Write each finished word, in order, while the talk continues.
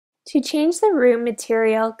To change the room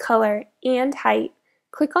material, color, and height,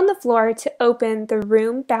 click on the floor to open the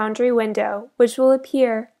Room Boundary window, which will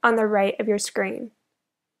appear on the right of your screen.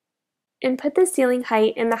 Input the ceiling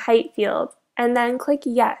height in the Height field, and then click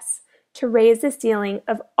Yes to raise the ceiling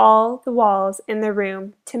of all the walls in the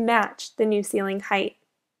room to match the new ceiling height.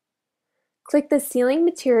 Click the Ceiling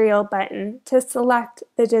Material button to select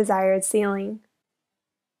the desired ceiling.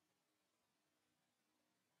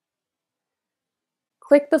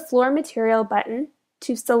 Click the Floor Material button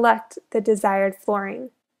to select the desired flooring.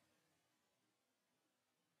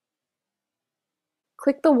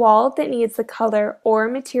 Click the wall that needs the color or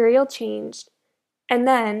material changed, and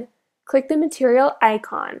then click the material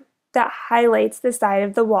icon that highlights the side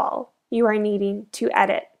of the wall you are needing to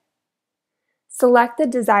edit. Select the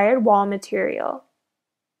desired wall material.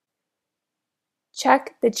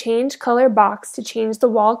 Check the Change Color box to change the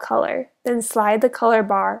wall color, then slide the color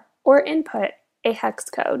bar or input a hex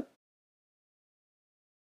code.